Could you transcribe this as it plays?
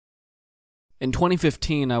In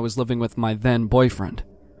 2015, I was living with my then boyfriend.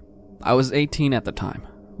 I was 18 at the time.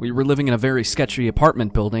 We were living in a very sketchy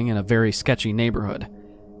apartment building in a very sketchy neighborhood.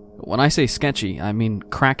 When I say sketchy, I mean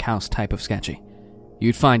crack house type of sketchy.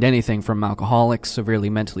 You'd find anything from alcoholics,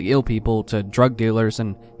 severely mentally ill people, to drug dealers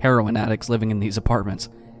and heroin addicts living in these apartments.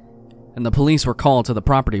 And the police were called to the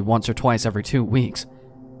property once or twice every 2 weeks.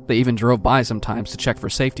 They even drove by sometimes to check for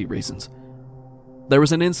safety reasons. There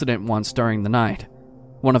was an incident once during the night.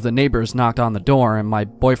 One of the neighbors knocked on the door and my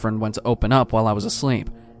boyfriend went to open up while I was asleep.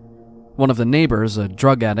 One of the neighbors, a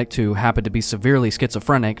drug addict who happened to be severely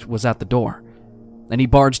schizophrenic, was at the door, and he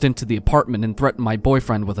barged into the apartment and threatened my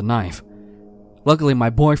boyfriend with a knife. Luckily,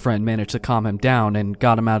 my boyfriend managed to calm him down and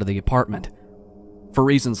got him out of the apartment. For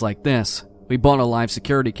reasons like this, we bought a live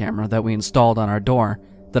security camera that we installed on our door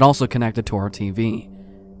that also connected to our TV,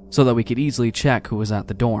 so that we could easily check who was at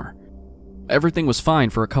the door. Everything was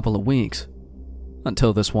fine for a couple of weeks,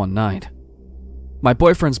 until this one night. My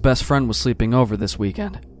boyfriend's best friend was sleeping over this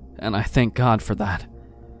weekend, and I thank God for that.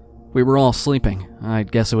 We were all sleeping.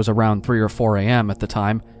 I'd guess it was around 3 or 4 a.m. at the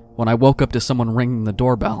time when I woke up to someone ringing the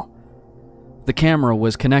doorbell. The camera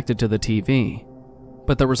was connected to the TV,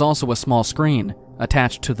 but there was also a small screen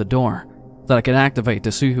attached to the door that I could activate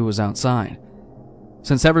to see who was outside.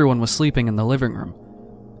 Since everyone was sleeping in the living room,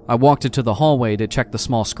 I walked into the hallway to check the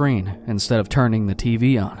small screen instead of turning the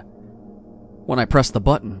TV on. When I pressed the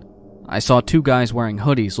button, I saw 2 guys wearing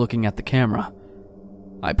hoodies looking at the camera.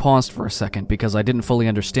 I paused for a second because I didn't fully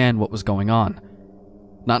understand what was going on.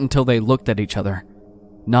 Not until they looked at each other,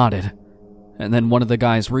 nodded, and then one of the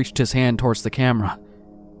guys reached his hand towards the camera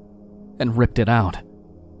and ripped it out,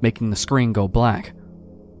 making the screen go black.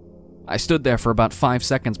 I stood there for about 5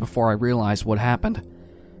 seconds before I realized what happened.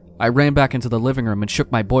 I ran back into the living room and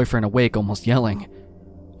shook my boyfriend awake, almost yelling,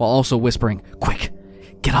 while also whispering, "Quick,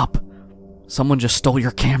 get up! Someone just stole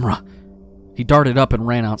your camera!" He darted up and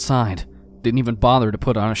ran outside, didn't even bother to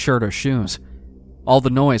put on a shirt or shoes. All the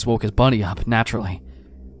noise woke his buddy up, naturally.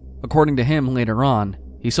 According to him, later on,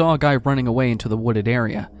 he saw a guy running away into the wooded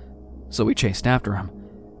area, so he chased after him.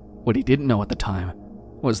 What he didn't know at the time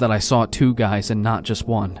was that I saw 2 guys and not just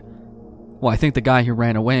one. Well, I think the guy who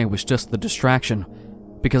ran away was just the distraction,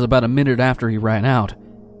 because about a minute after he ran out,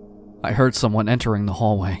 I heard someone entering the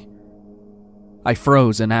hallway. I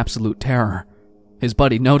froze in absolute terror. His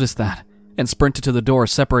buddy noticed that and sprinted to the door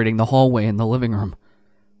separating the hallway and the living room.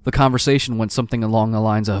 The conversation went something along the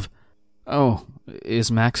lines of, "Oh,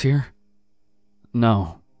 is Max here?"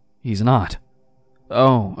 "No, he's not."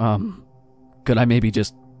 "Oh, could I maybe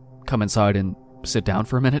just come inside and sit down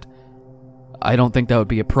for a minute?" "I don't think that would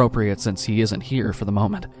be appropriate since he isn't here for the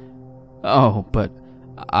moment." "Oh, but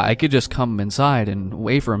I could just come inside and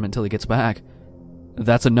wait for him until he gets back."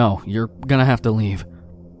 "That's a no. You're gonna have to leave.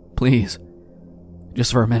 Please.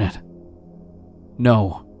 Just for a minute."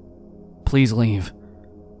 "No. Please leave."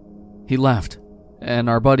 He left, and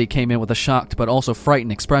our buddy came in with a shocked but also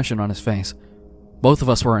frightened expression on his face. Both of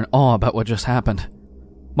us were in awe about what just happened.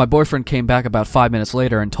 My boyfriend came back about 5 minutes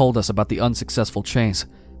later and told us about the unsuccessful chase.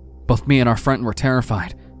 Both me and our friend were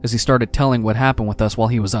terrified as he started telling what happened with us while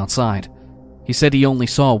he was outside. He said he only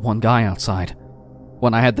saw one guy outside.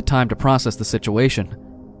 When I had the time to process the situation,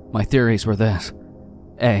 my theories were this.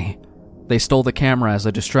 A. They stole the camera as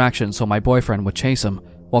a distraction so my boyfriend would chase him,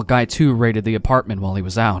 while Guy 2 raided the apartment while he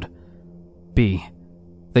was out. B.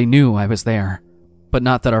 They knew I was there, but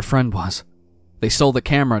not that our friend was. They stole the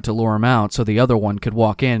camera to lure him out so the other one could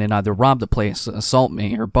walk in and either rob the place, assault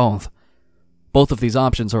me, or both. Both of these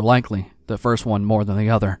options are likely, the first one more than the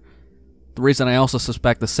other. The reason I also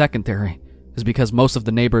suspect the second theory is because most of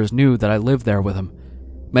the neighbors knew that I lived there with him.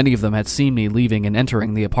 Many of them had seen me leaving and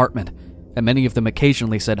entering the apartment, and many of them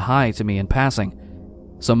occasionally said hi to me in passing,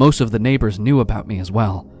 so most of the neighbors knew about me as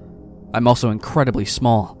well. I'm also incredibly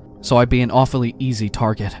small, so I'd be an awfully easy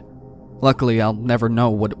target. Luckily, I'll never know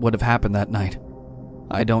what would have happened that night.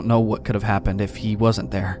 I don't know what could have happened if he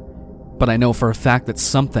wasn't there, but I know for a fact that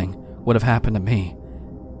something would have happened to me.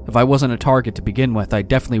 If I wasn't a target to begin with, I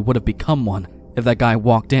definitely would have become one if that guy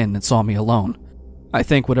walked in and saw me alone. I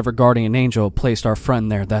think whatever guardian angel placed our friend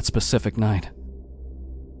there that specific night.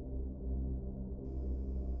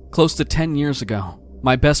 Close to 10 years ago,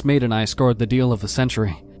 my best mate and I scored the deal of the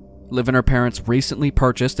century. Live in her parents' recently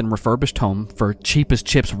purchased and refurbished home for cheap as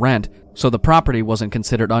chips rent, so the property wasn't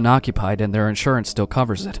considered unoccupied and their insurance still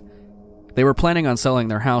covers it. They were planning on selling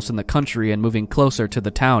their house in the country and moving closer to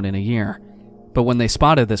the town in a year. But when they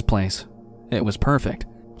spotted this place, it was perfect,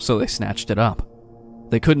 so they snatched it up.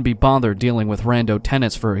 They couldn't be bothered dealing with rando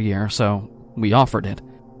tenants for a year, so we offered it.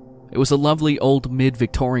 It was a lovely old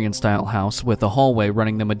mid-Victorian style house with a hallway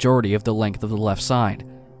running the majority of the length of the left side,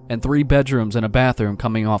 and 3 bedrooms and a bathroom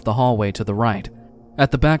coming off the hallway to the right.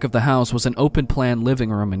 At the back of the house was an open-plan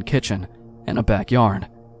living room and kitchen, and a backyard.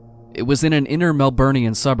 It was in an inner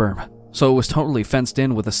Melburnian suburb, so it was totally fenced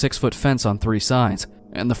in with a 6-foot fence on 3 sides,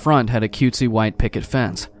 and the front had a cutesy white picket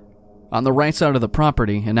fence. On the right side of the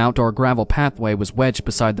property, an outdoor gravel pathway was wedged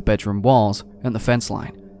beside the bedroom walls and the fence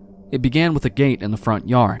line. It began with a gate in the front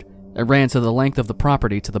yard. It ran to the length of the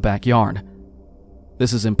property to the backyard.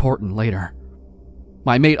 This is important later.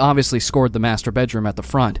 My mate obviously scored the master bedroom at the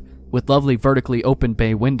front, with lovely vertically open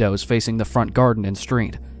bay windows facing the front garden and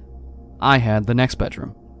street. I had the next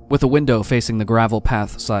bedroom, with a window facing the gravel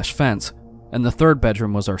path/fence, and the third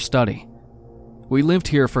bedroom was our study. We lived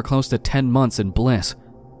here for close to 10 months in bliss.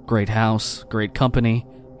 Great house, great company,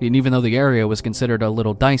 and even though the area was considered a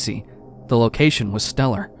little dicey, the location was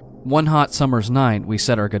stellar. One hot summer's night, we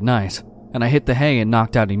said our goodnights, and I hit the hay and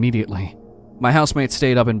knocked out immediately. My housemate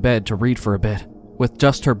stayed up in bed to read for a bit, with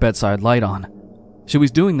just her bedside light on. She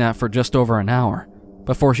was doing that for just over an hour,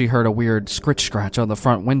 before she heard a weird scratch on the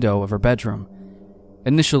front window of her bedroom.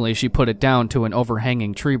 Initially, she put it down to an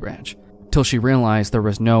overhanging tree branch, till she realized there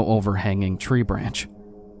was no overhanging tree branch.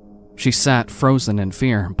 She sat frozen in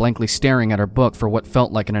fear, blankly staring at her book for what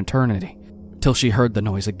felt like an eternity, till she heard the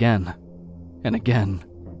noise again, and again.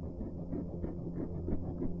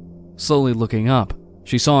 Slowly looking up,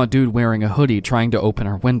 she saw a dude wearing a hoodie trying to open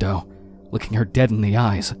her window, looking her dead in the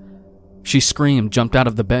eyes. She screamed, jumped out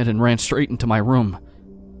of the bed, and ran straight into my room.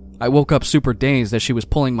 I woke up super dazed as she was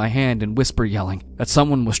pulling my hand and whisper yelling that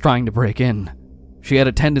someone was trying to break in. She had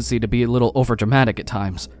a tendency to be a little overdramatic at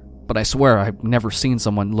times, but I swear I've never seen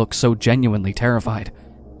someone look so genuinely terrified.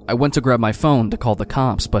 I went to grab my phone to call the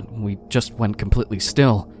cops, but we just went completely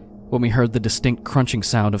still when we heard the distinct crunching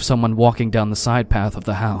sound of someone walking down the side path of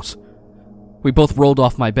the house. We both rolled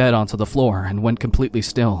off my bed onto the floor and went completely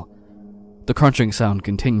still. The crunching sound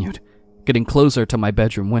continued, getting closer to my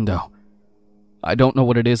bedroom window. I don't know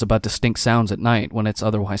what it is about distinct sounds at night when it's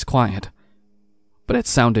otherwise quiet, but it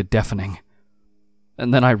sounded deafening.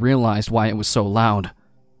 And then I realized why it was so loud.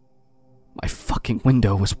 My fucking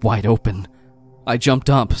window was wide open. I jumped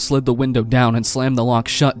up, slid the window down, and slammed the lock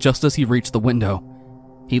shut just as he reached the window.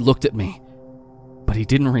 He looked at me, but he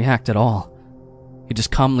didn't react at all. He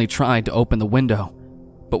just calmly tried to open the window,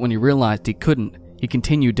 but when he realized he couldn't, he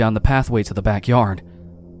continued down the pathway to the backyard.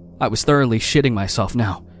 I was thoroughly shitting myself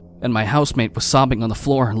now, and my housemate was sobbing on the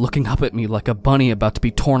floor and looking up at me like a bunny about to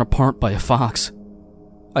be torn apart by a fox.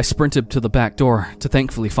 I sprinted to the back door to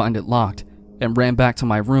thankfully find it locked, and ran back to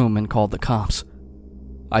my room and called the cops.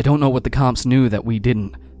 I don't know what the cops knew that we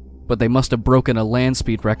didn't, but they must have broken a land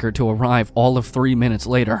speed record to arrive all of 3 minutes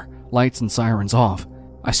later, lights and sirens off.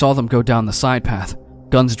 I saw them go down the side path,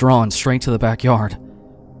 guns drawn straight to the backyard.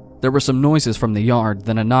 There were some noises from the yard,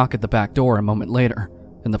 then a knock at the back door a moment later,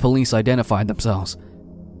 and the police identified themselves.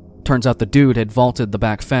 Turns out the dude had vaulted the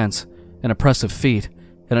back fence, an impressive feat,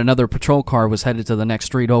 and another patrol car was headed to the next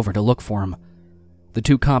street over to look for him. The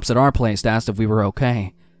 2 cops at our place asked if we were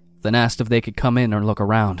okay, then asked if they could come in or look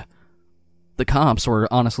around. The cops were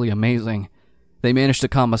honestly amazing. They managed to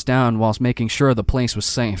calm us down whilst making sure the place was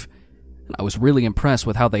safe, and I was really impressed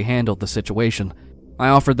with how they handled the situation. I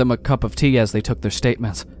offered them a cup of tea as they took their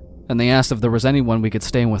statements, and they asked if there was anyone we could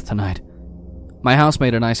stay with tonight. My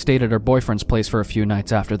housemate and I stayed at her boyfriend's place for a few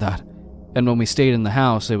nights after that, and when we stayed in the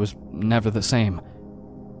house, it was never the same.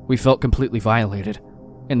 We felt completely violated,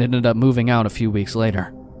 and ended up moving out a few weeks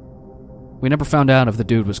later. We never found out if the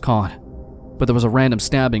dude was caught, but there was a random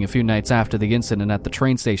stabbing a few nights after the incident at the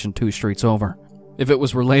train station 2 streets over. If it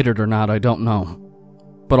was related or not, I don't know,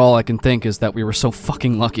 but all I can think is that we were so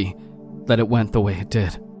fucking lucky that it went the way it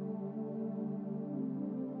did.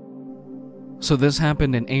 So this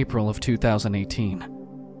happened in April of 2018.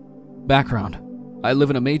 Background: I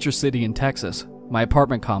live in a major city in Texas. My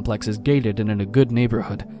apartment complex is gated and in a good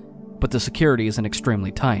neighborhood, but the security isn't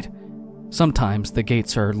extremely tight. Sometimes the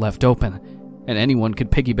gates are left open, and anyone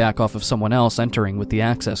could piggyback off of someone else entering with the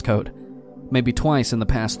access code. Maybe twice in the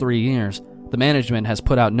past 3 years, the management has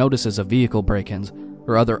put out notices of vehicle break-ins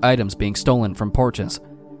or other items being stolen from porches.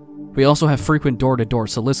 We also have frequent door-to-door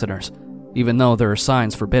solicitors, even though there are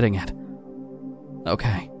signs forbidding it.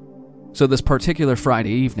 Okay, so this particular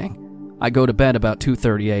Friday evening, I go to bed about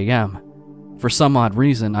 2:30 a.m. For some odd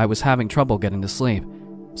reason, I was having trouble getting to sleep,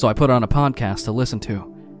 so I put on a podcast to listen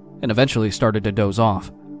to, and eventually started to doze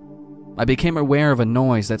off. I became aware of a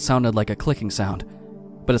noise that sounded like a clicking sound,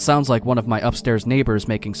 but it sounds like one of my upstairs neighbors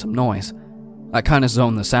making some noise. I kinda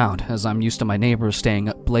zoned this out, as I'm used to my neighbors staying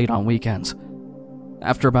up late on weekends.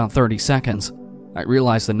 After about 30 seconds, I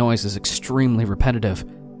realize the noise is extremely repetitive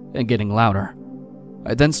and getting louder.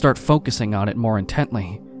 I then start focusing on it more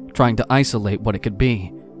intently, trying to isolate what it could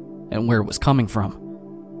be and where it was coming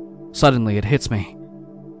from. Suddenly, it hits me.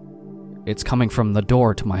 It's coming from the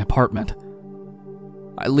door to my apartment.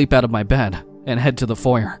 I leap out of my bed and head to the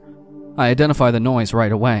foyer. I identify the noise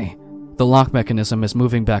right away. The lock mechanism is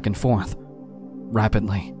moving back and forth,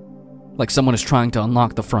 rapidly, like someone is trying to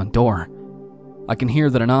unlock the front door. I can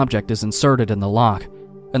hear that an object is inserted in the lock,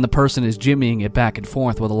 and the person is jimmying it back and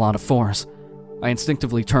forth with a lot of force. I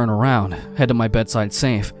instinctively turn around, head to my bedside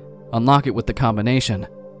safe, unlock it with the combination,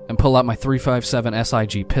 and pull out my .357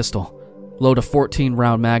 SIG pistol, load a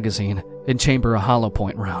 14-round magazine, and chamber a hollow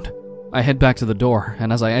point round. I head back to the door,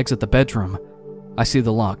 and as I exit the bedroom, I see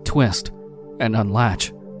the lock twist and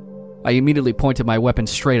unlatch. I immediately pointed my weapon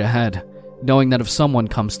straight ahead, knowing that if someone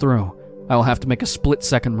comes through, I will have to make a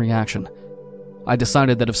split-second reaction. I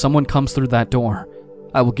decided that if someone comes through that door,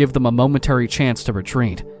 I will give them a momentary chance to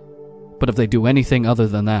retreat. But if they do anything other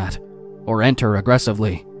than that, or enter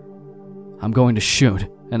aggressively, I'm going to shoot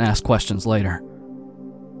and ask questions later.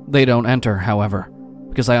 They don't enter, however,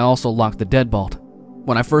 because I also locked the deadbolt.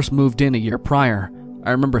 When I first moved in a year prior, I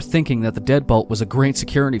remember thinking that the deadbolt was a great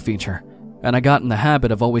security feature, and I got in the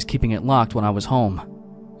habit of always keeping it locked when I was home.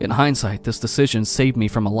 In hindsight, this decision saved me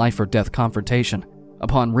from a life-or-death confrontation.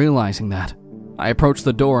 Upon realizing that, I approached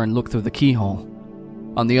the door and looked through the keyhole.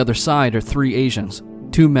 On the other side are 3 Asians,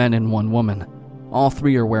 2 men and 1 woman. All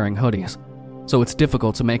 3 are wearing hoodies, so it's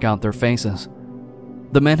difficult to make out their faces.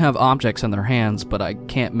 The men have objects in their hands, but I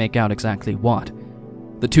can't make out exactly what.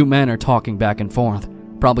 The 2 men are talking back and forth,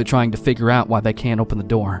 probably trying to figure out why they can't open the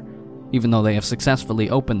door, even though they have successfully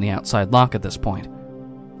opened the outside lock at this point.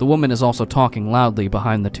 The woman is also talking loudly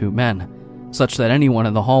behind the 2 men, such that anyone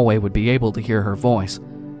in the hallway would be able to hear her voice.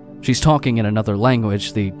 She's talking in another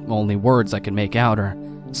language. The only words I can make out are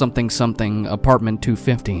something something, apartment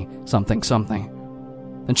 250, something something.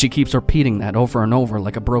 And she keeps repeating that over and over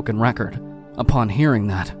like a broken record. Upon hearing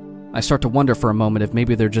that, I start to wonder for a moment if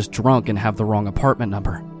maybe they're just drunk and have the wrong apartment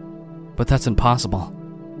number. But that's impossible.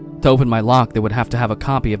 To open my lock, they would have to have a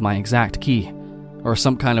copy of my exact key, or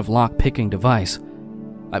some kind of lock-picking device.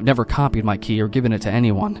 I've never copied my key or given it to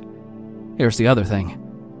anyone. Here's the other thing.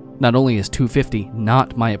 Not only is 250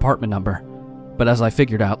 not my apartment number, but as I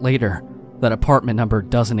figured out later, that apartment number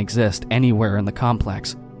doesn't exist anywhere in the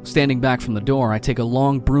complex. Standing back from the door, I take a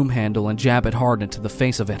long broom handle and jab it hard into the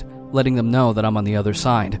face of it, letting them know that I'm on the other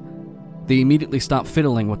side. They immediately stop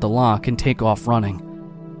fiddling with the lock and take off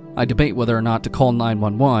running. I debate whether or not to call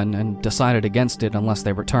 911 and decided against it unless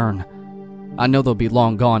they return. I know they'll be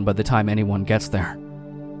long gone by the time anyone gets there.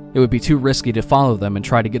 It would be too risky to follow them and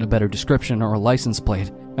try to get a better description or a license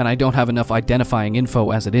plate, and I don't have enough identifying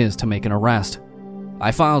info as it is to make an arrest.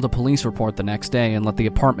 I filed a police report the next day and let the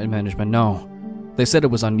apartment management know. They said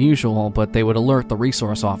it was unusual, but they would alert the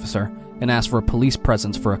resource officer and ask for a police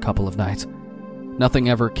presence for a couple of nights. Nothing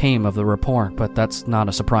ever came of the report, but that's not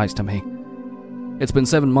a surprise to me. It's been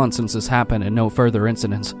 7 months since this happened and no further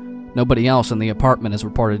incidents. Nobody else in the apartment has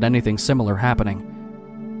reported anything similar happening.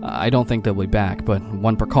 I don't think they'll be back, but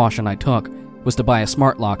one precaution I took was to buy a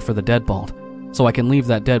smart lock for the deadbolt, so I can leave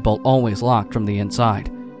that deadbolt always locked from the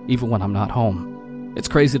inside, even when I'm not home. It's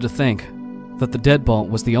crazy to think that the deadbolt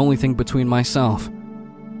was the only thing between myself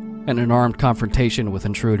and an armed confrontation with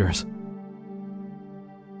intruders.